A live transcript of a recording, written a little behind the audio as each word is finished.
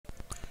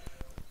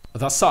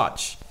The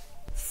search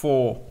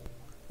for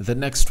the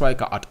next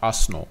striker at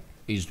Arsenal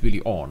is really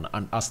on,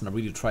 and Arsenal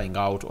really trying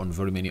out on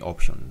very many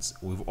options.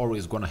 We've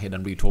always gone ahead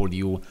and told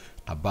you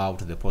about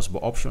the possible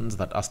options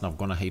that Arsenal have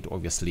gone ahead to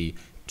obviously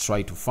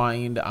try to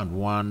find, and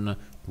one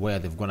where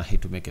they've gone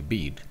ahead to make a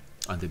bid,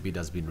 and the bid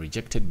has been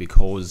rejected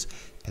because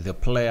the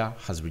player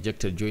has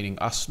rejected joining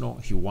Arsenal.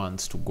 He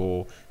wants to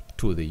go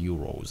to the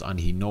Euros, and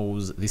he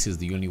knows this is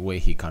the only way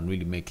he can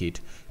really make it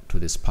to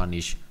the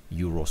Spanish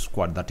Euro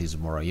squad. That is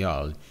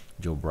Morayal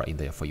Jobra in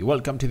there for you.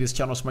 Welcome to this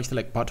channel. Smash the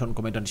like button,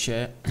 comment and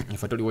share.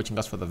 If I told you watching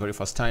us for the very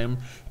first time,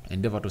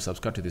 endeavor to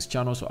subscribe to this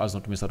channel so as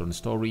not to miss out on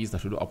stories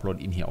that we do upload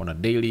in here on a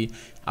daily.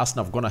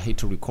 Arsenal have gone ahead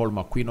to recall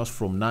Marquinhos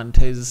from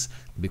Nantes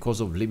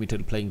because of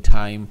limited playing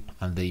time,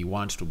 and they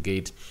want to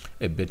get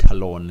a better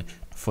loan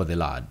for the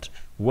lad.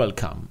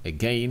 Welcome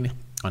again,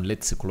 and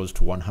let's see close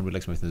to 100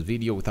 likes on this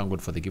video. We thank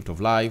God for the gift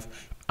of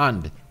life,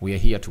 and we are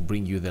here to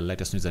bring you the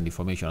latest news and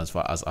information as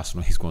far as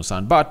Arsenal is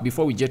concerned. But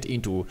before we get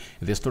into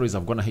the stories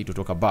I've gonna hate to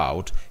talk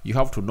about, you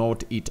have to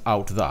note it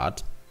out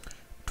that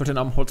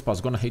Tottenham Hotspur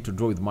is gonna hate to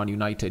draw with Man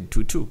United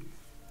 2-2.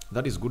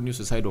 That is good news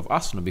to the side of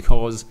Arsenal,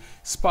 because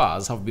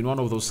Spurs have been one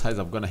of those sides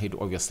I've gonna hate to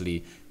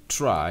obviously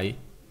try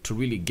to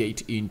really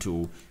get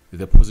into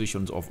the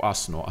positions of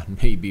Arsenal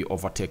and maybe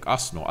overtake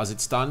Arsenal. As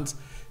it stands,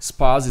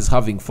 Spurs is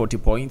having 40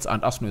 points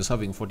and Arsenal is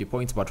having 40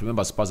 points. But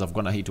remember, Spurs have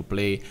gone ahead to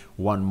play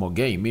one more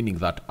game, meaning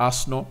that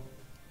Arsenal,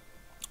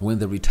 when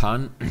they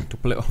return to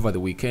play over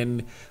the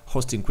weekend,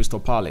 hosting Crystal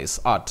Palace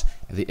at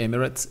the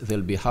Emirates,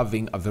 they'll be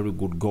having a very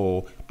good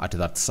go at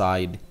that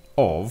side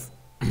of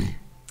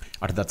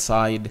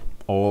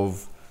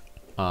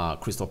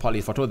Crystal Palace.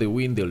 If at all they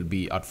win, they'll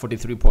be at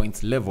 43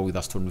 points level with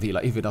Aston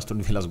Villa. Even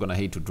Aston Villa is going to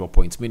hate to draw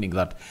points, meaning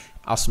that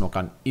Arsenal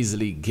can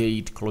easily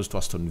get close to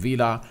Aston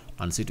Villa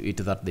and see to it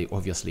that they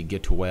obviously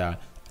get to where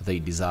they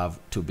deserve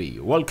to be.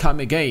 Welcome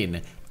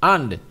again,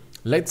 and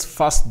let's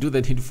first do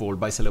the needful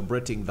by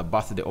celebrating the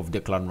birthday of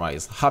Declan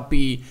Rice.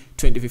 Happy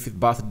 25th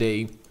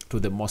birthday to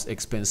the most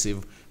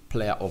expensive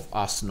player of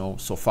Arsenal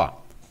so far.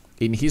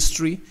 In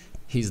history,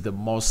 he's the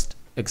most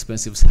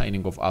expensive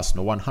signing of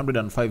Arsenal,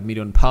 £105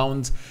 million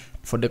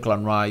for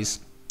Declan Rice,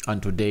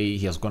 and today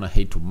he has gone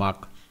ahead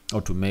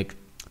to make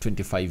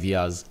 25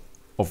 years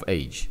of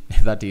age.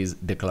 That is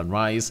Declan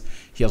Rice.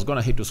 He has gone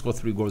ahead to score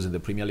 3 goals in the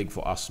Premier League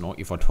for Arsenal.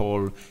 If at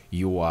all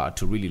you are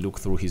to really look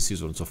through his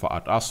season so far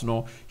at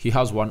Arsenal, he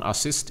has 1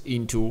 assist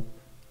into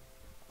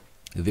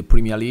the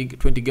Premier League,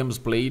 20 games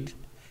played.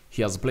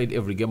 He has played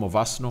every game of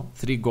Arsenal,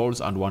 3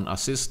 goals and 1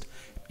 assist.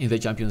 In the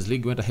Champions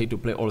League, went ahead to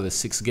play all the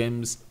 6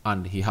 games,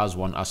 and he has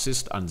 1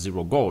 assist and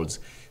 0 goals.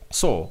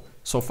 So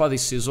far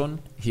this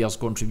season, he has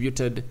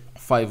contributed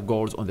 5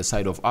 goals on the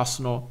side of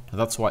Arsenal.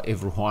 That's why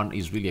everyone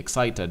is really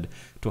excited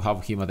to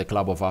have him at the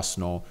club of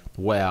Arsenal,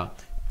 where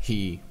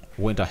he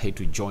went ahead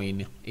to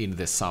join in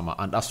the summer.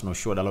 And Arsenal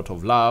showed a lot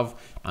of love,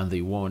 and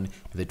they won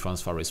the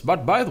transfer race.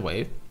 But by the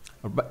way,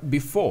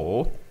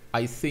 before,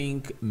 I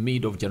think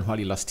mid of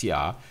January last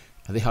year,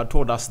 they had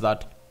told us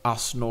that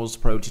Arsenal's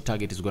priority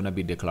target is going to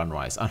be Declan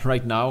Rice, and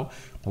right now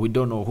we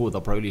don't know who the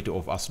priority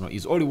of Arsenal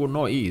is. All we will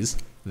know is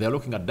they're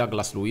looking at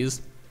Douglas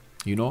Luiz,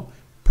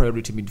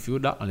 priority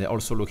midfielder, and they're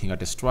also looking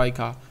at a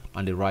striker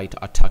and a right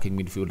attacking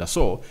midfielder.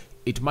 So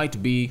it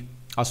might be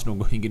Arsenal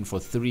going in for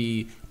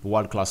 3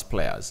 world-class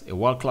players: a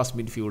world-class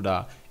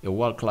midfielder, a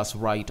world-class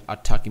right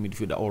attacking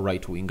midfielder or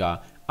right winger,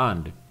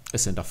 and a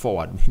centre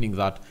forward, meaning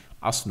that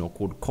Arsenal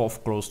could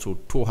cough close to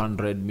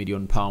 £200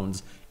 million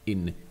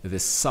in the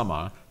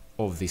summer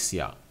of this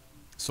year.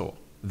 So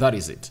that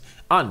is it.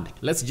 And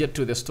let's get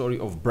to the story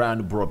of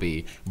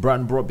Brobbey.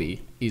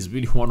 Brobbey is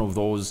really one of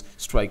those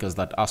strikers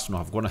that Arsenal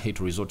have gone ahead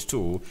to resort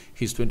to.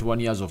 He's 21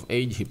 years of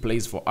age. He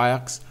plays for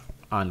Ajax,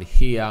 and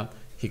here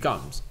he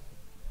comes.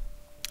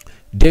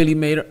 Daily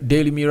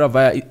Mirror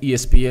via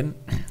ESPN,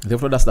 they've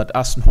told us that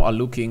Arsenal are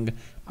looking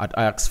at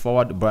Ajax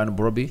forward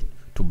Brobbey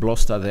to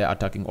bolster their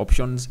attacking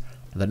options.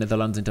 The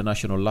Netherlands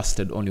international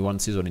lasted only 1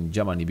 season in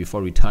Germany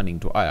before returning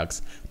to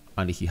Ajax,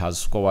 and he has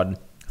scored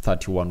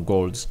 31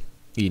 goals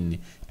in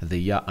the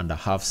year and a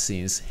half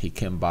since he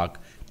came back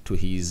to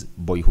his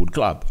boyhood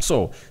club.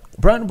 So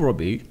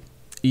Brobbey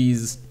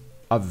is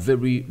a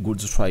very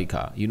good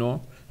striker,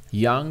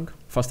 young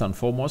first and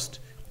foremost.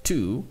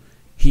 2,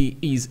 he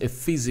is a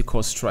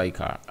physical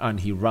striker and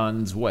he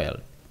runs well.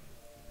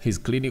 He's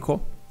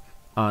clinical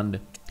and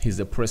he's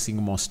a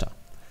pressing monster,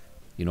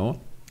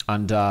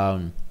 and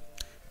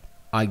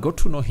I got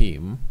to know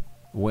him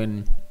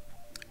when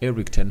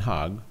Erik ten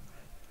Hag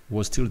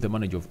was still the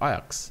manager of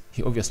Ajax.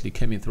 He obviously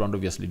came in through and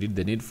obviously did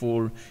the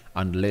needful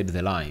and led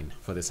the line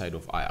for the side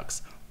of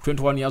Ajax.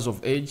 21 years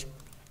of age,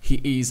 he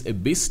is a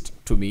beast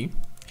to me.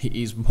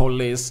 He is more or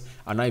less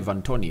an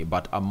Ivan Toney,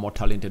 but a more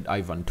talented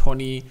Ivan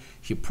Toney.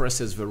 He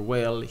presses very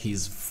well,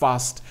 he's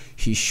fast,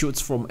 he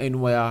shoots from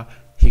anywhere,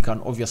 he can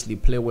obviously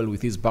play well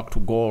with his back to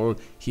goal.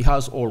 He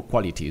has all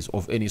qualities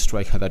of any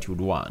striker that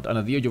you'd want. And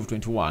at the age of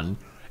 21,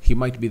 he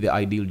might be the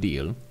ideal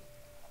deal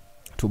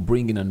to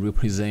bring in and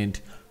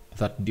represent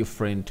that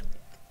different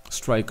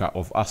striker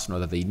of Arsenal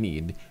that they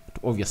need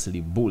to obviously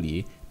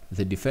bully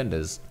the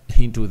defenders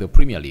into the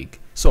Premier League.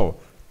 So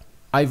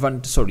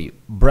Brian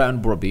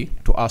Brobbey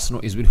to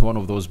Arsenal is really one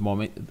of those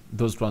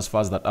those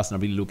transfers that Arsenal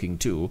are really looking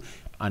to,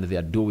 and they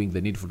are doing the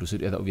needful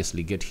to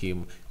obviously get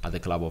him at the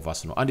club of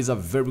Arsenal. And he's a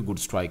very good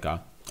striker,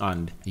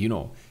 and you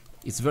know,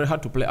 it's very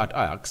hard to play at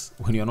Ajax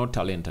when you're not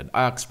talented.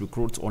 Ajax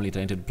recruits only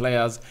talented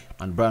players,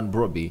 and Brian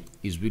Brobbey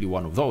is really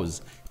one of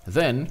those.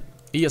 Then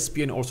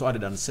ESPN also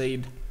added and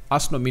said,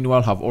 Arsenal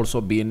meanwhile have also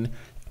been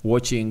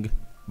watching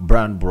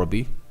Brian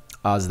Brobbey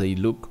as they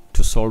look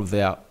to solve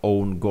their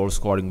own goal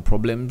scoring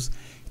problems,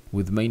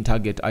 with main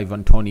target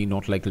Ivan Toney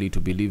not likely to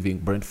be leaving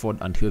Brentford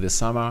until the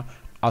summer.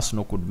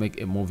 Arsenal could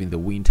make a move in the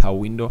winter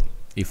window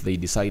if they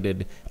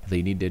decided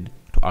they needed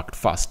to act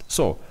fast.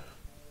 So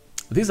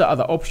these are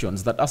other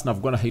options that Arsenal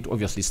have gonna hate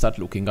obviously start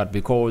looking at,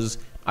 because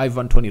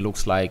Ivan Toney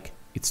looks like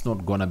it's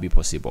not gonna be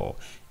possible.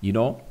 You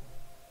know,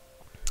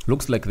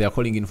 looks like they are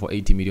calling in for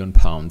 £80 million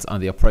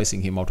and they are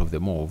pricing him out of the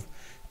move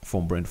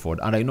from Brentford.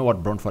 And I know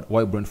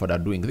why Brentford are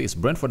doing this.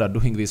 Brentford are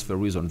doing this for a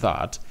reason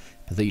that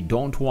they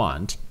don't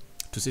want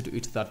to see to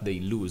it that they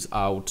lose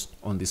out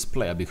on this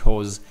player,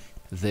 because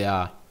they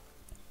are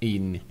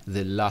in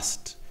the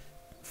last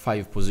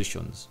 5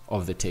 positions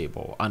of the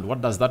table. And what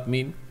does that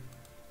mean?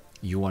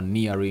 You are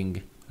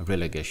nearing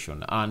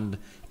relegation, and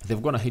they're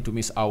gonna hate to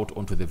miss out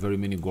onto the very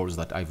many goals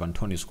that Ivan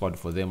Toney scored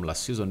for them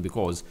last season,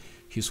 because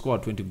he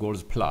scored 20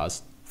 goals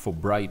plus for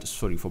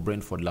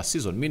Brentford last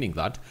season, meaning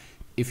that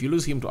if you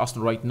lose him to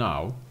Arsenal right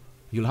now,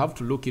 you'll have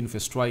to look in for a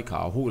striker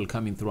who will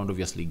come in through and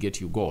obviously get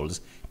you goals,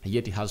 and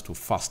yet he has to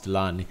fast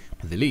learn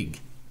the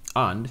league.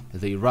 And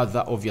they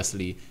rather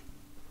obviously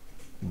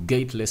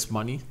get less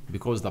money,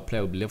 because the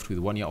player will be left with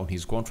 1 year on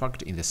his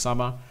contract in the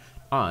summer,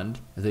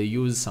 and they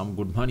use some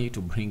good money to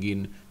bring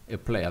in a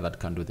player that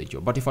can do the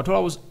job. But if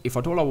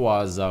Atola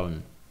was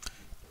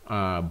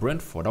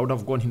Brentford, I would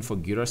have gone in for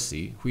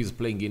Girassi, who is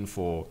playing in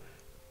for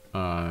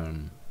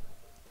VfB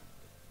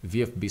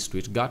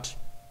Stuttgart.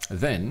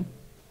 Then,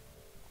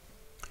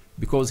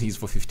 because he's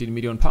for £15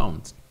 million,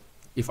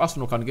 if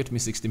Arsenal can get me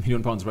 £60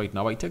 million right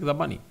now, I take the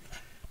money,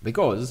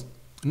 because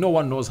no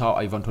one knows how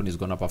Ivan Toney is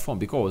going to perform.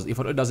 Because if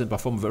it doesn't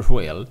perform very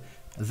well,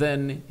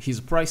 then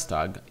his price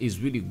tag is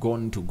really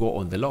going to go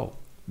on the low.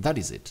 That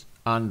is it.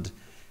 And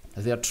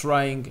they are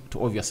trying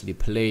to obviously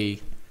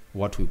play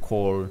what we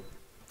call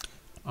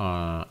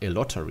a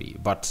lottery.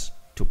 But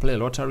to play a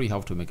lottery, you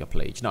have to make a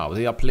pledge. Now,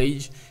 their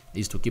pledge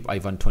is to keep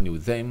Ivan Toney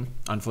with them,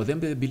 and for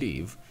them, they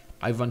believe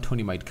Ivan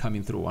Toney might come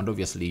in through and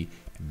obviously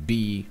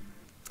be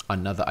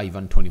another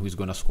Ivan Toney who is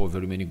going to score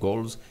very many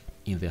goals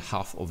in the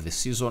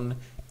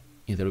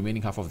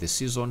remaining half of the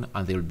season,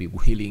 and they'll be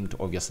willing to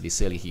obviously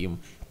sell him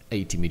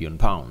 £80 million.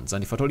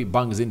 And if Toney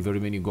bangs in very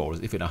many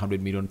goals, even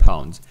 £100 million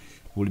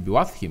will be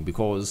worth him,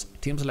 because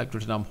teams like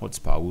Tottenham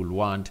Hotspur will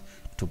want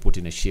to put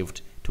in a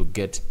shift to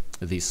get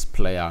this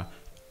player.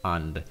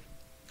 And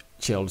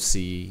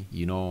Chelsea,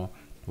 you know,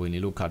 when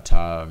you look at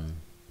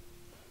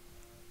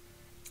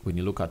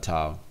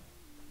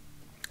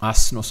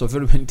Arsenal, so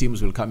very many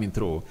teams will come in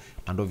through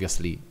and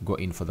obviously go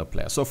in for the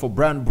player. So for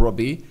Brian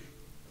Brobbey,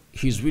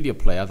 he's really a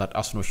player that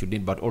Arsenal should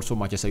need, but also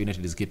Manchester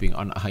United is keeping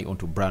an eye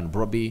onto Brian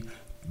Brobbey.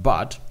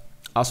 But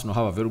Arsenal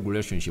have a very good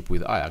relationship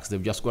with Ajax.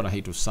 They've just gone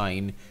ahead to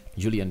sign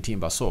Julian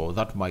Timber, so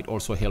that might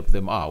also help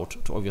them out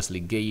to obviously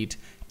get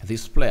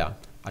this player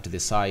at the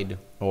side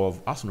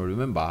of Arsenal.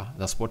 Remember,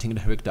 the sporting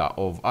director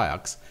of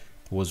Ajax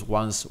was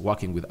once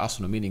working with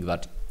Arsenal, meaning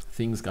that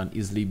things can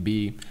easily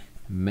be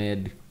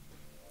made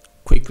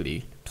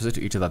quickly to say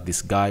to it that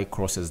this guy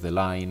crosses the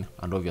line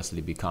and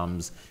obviously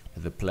becomes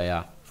the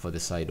player for the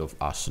side of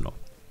Arsenal.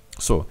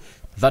 So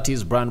that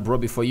is Brian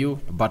Brobbey for you.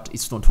 But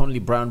it's not only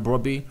Brian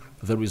Brobbey.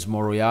 There is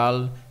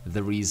Monreal,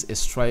 there is a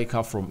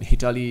striker from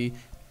Italy,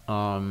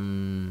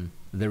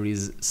 there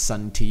is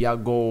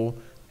Santiago,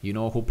 you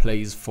know, who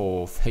plays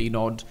for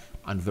Feyenoord,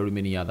 and very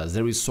many others.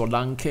 There is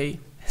Solanke.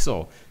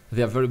 So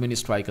there are very many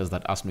strikers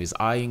that Arsenal is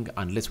eyeing,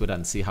 and let's wait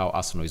and see how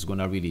Arsenal is going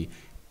to really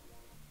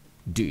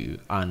do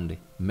and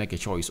make a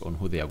choice on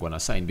who they are going to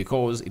sign,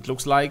 because it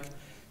looks like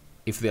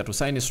if they are to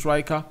sign a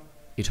striker,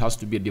 it has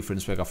to be a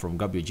different striker from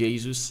Gabriel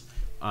Jesus,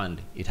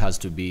 and it has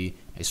to be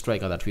a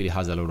striker that really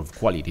has a lot of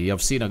quality.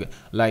 You've seen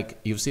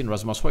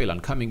Rasmus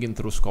Højlund coming in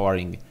through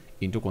scoring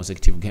in 2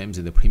 consecutive games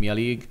in the Premier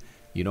League.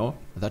 You know,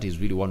 that is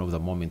really one of the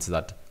moments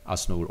that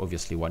Arsenal will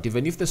obviously want.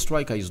 Even if the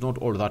striker is not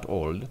all that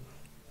old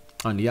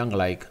and young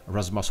like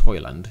Rasmus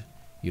Højlund,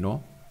 you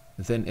know,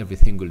 then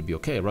everything will be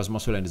okay.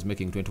 Rasmus Højlund is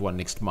making 21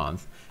 next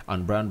month,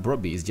 and Brian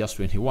Brobbey is just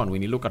 21.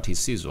 When you look at his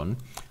season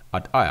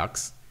at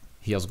Ajax,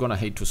 he has gone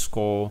ahead to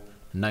score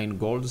 9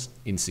 goals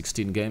in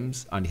 16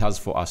 games, and he has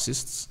 4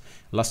 assists.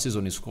 Last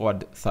season he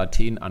scored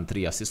 13 and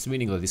 3 assists,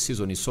 meaning that this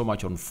season is so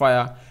much on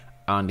fire,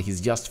 and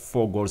he's just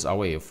 4 goals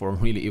away from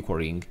really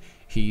equaling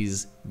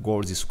his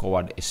goals he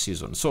scored a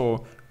season.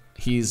 So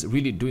he's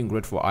really doing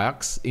great for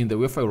Ajax. In the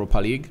UEFA Europa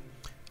League,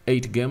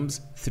 8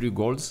 games, 3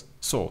 goals.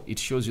 So it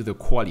shows you the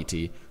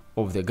quality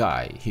of the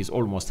guy. He's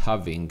almost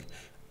having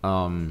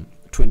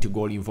 20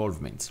 goal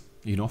involvements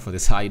you know, for the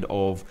side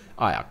of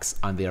Ajax,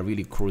 and they are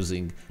really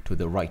cruising to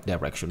the right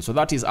direction. So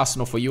that is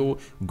Arsenal for you,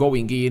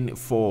 going in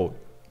for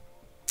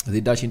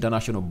the Dutch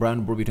international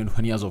Brian Brobbey,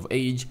 21 years of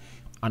age,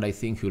 and I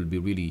think he will be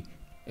really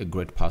a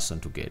great person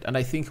to get. And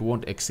I think he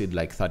won't exceed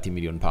like 30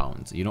 million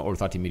pounds, you know, or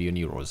 30 million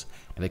euros.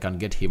 And they can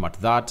get him at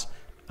that,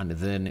 and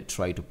then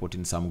try to put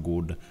in some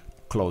good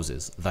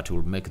clauses that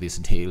will make this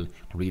deal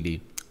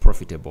really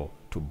profitable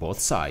to both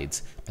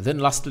sides. And then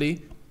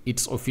lastly,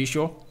 it's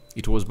official.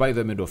 It was by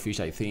the made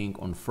official, I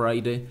think, on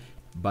Friday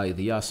by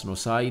the Arsenal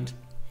side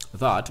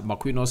that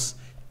Marquinhos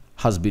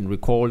has been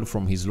recalled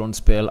from his loan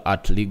spell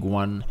at League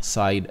One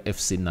side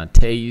FC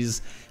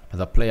Nantes.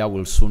 The player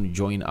will soon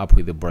join up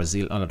with the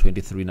Brazil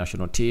under-23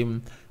 national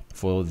team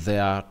for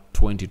their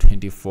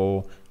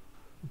 2024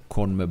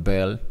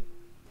 CONMEBOL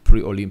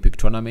pre-Olympic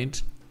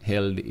tournament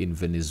held in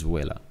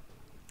Venezuela.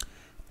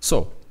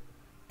 So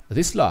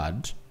this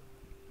lad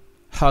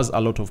has a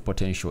lot of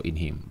potential in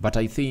him, but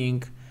I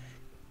think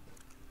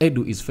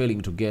Edu is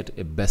failing to get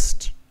a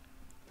best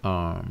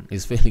loan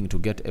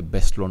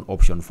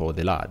option for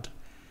the lad.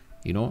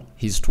 You know,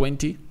 he's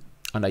 20,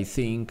 and I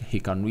think he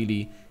can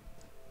really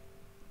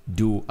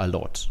do a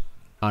lot.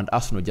 And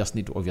Arsenal just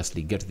need to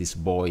obviously get this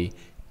boy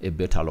a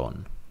better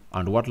loan.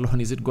 And what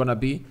loan is it gonna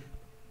be?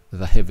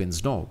 The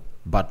heavens know.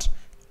 But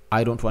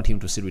I don't want him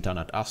to see return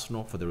at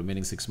Arsenal for the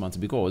remaining 6 months,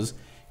 because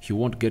he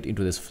won't get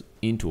into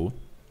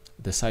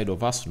the side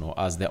of Arsenal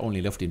as they're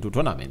only left in 2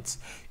 tournaments.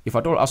 If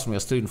at all Arsenal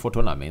are still in 4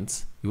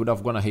 tournaments, you would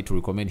have gone ahead to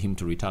recommend him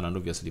to return and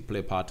obviously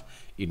play part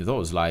in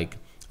those, like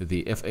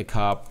the FA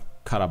Cup,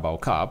 Carabao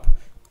Cup,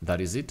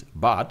 that is it.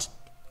 But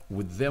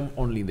with them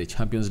only in the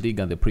Champions League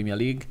and the Premier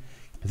League,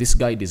 this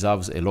guy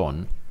deserves a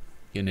loan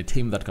in a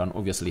team that can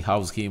obviously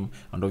house him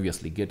and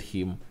obviously get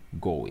him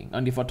going.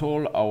 And if at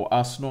all our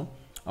Arsenal,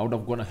 I would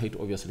have gone ahead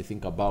to obviously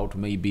think about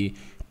maybe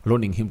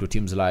loaning him to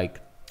teams like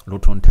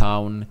Luton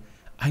Town.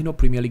 I know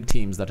Premier League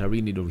teams that are really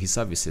in need of his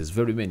services,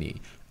 very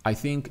many. I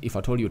think if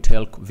at all you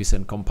tell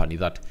Vincent Kompany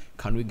that,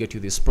 can we get you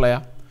this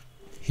player,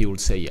 he will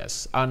say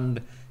yes.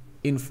 And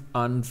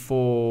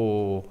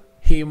for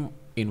him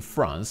in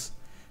France,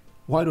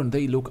 why don't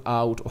they look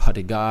out at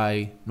a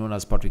guy known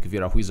as Patrick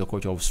Vieira, who is the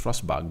coach of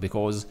Strasbourg,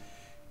 because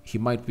he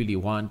might really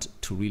want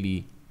to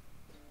really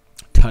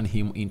turn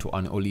him into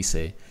an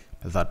Olise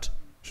that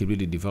he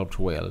really developed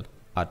well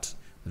at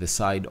the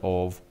side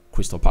of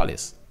Crystal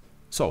Palace.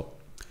 So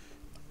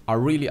I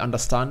really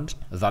understand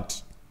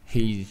that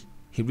he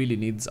really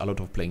needs a lot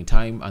of playing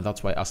time, and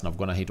that's why Arsenal have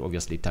gone ahead to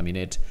obviously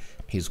terminate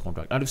his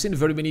contract. And we've seen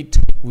very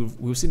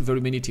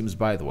many teams,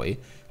 by the way,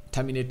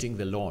 terminating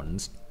the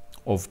loans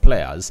of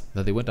players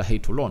that they went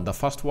ahead to loan. The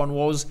first one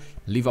was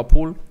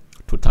Liverpool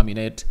to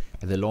terminate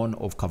the loan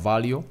of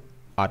Carvalho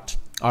at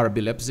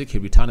RB Leipzig. He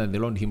returned and they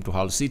loaned him to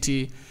Hull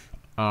City.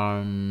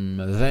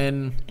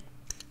 Then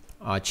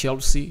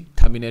Chelsea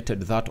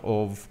terminated that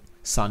of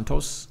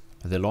Santos,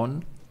 the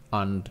loan,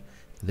 and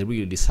they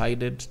really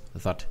decided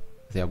that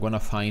they are going to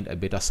find a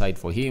better side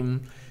for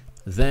him.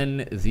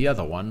 Then the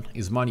other one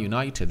is Man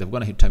United. They're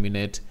going to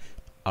terminate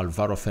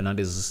Alvaro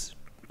Fernandez's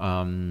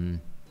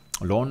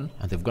loan,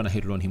 and they've gone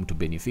ahead to loan him to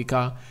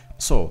Benfica.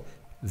 So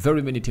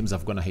very many teams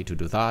have gone ahead to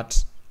do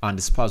that.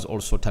 And Spurs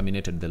also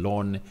terminated the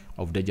loan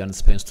of Dejan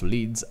Spence to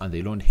Leeds, and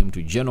they loaned him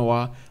to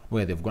Genoa,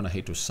 where they've gone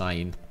ahead to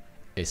sign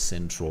a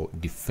central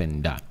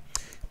defender.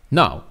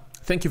 Now,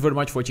 thank you very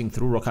much for watching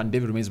through. Rokani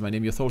David remains my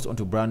name. Your thoughts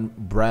onto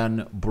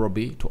Brian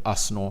Brobbey to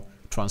Arsenal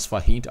transfer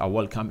hint are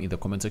welcome in the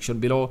comment section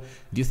below.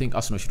 Do you think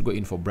Arsenal should go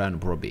in for Brian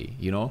Brobbey?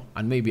 You know,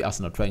 and maybe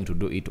Arsenal trying to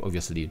do it,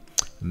 obviously,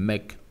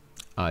 make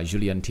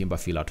Julian Timber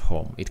feel at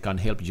home. It can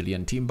help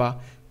Julian Timber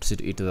to see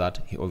to it that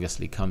he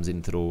obviously comes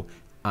in through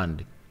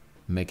and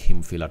make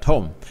him feel at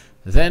home.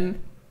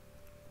 Then,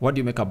 what do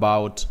you make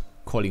about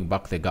calling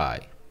back the guy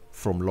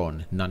from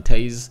loan,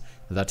 Nantes,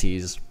 that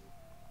is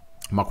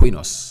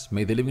Marquinhos?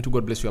 May the living to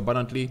God bless you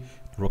abundantly.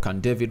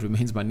 Rokani David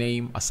remains my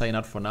name. I sign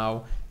out for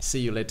now.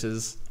 See you later,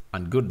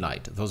 and good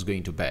night, those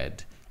going to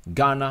bed.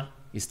 Ghana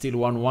is still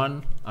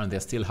 1-1, and they're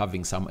still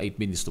having some 8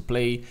 minutes to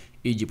play.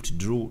 Egypt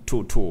drew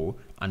 2-2,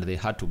 and they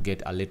had to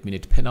get a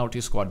late-minute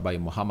penalty scored by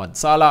Mohamed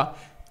Salah.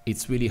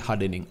 It's really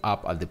hardening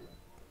up at the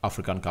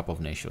African Cup of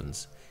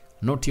Nations.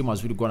 No team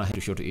has really gone ahead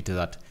to show to it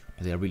that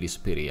they are really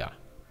superior.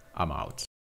 I'm out.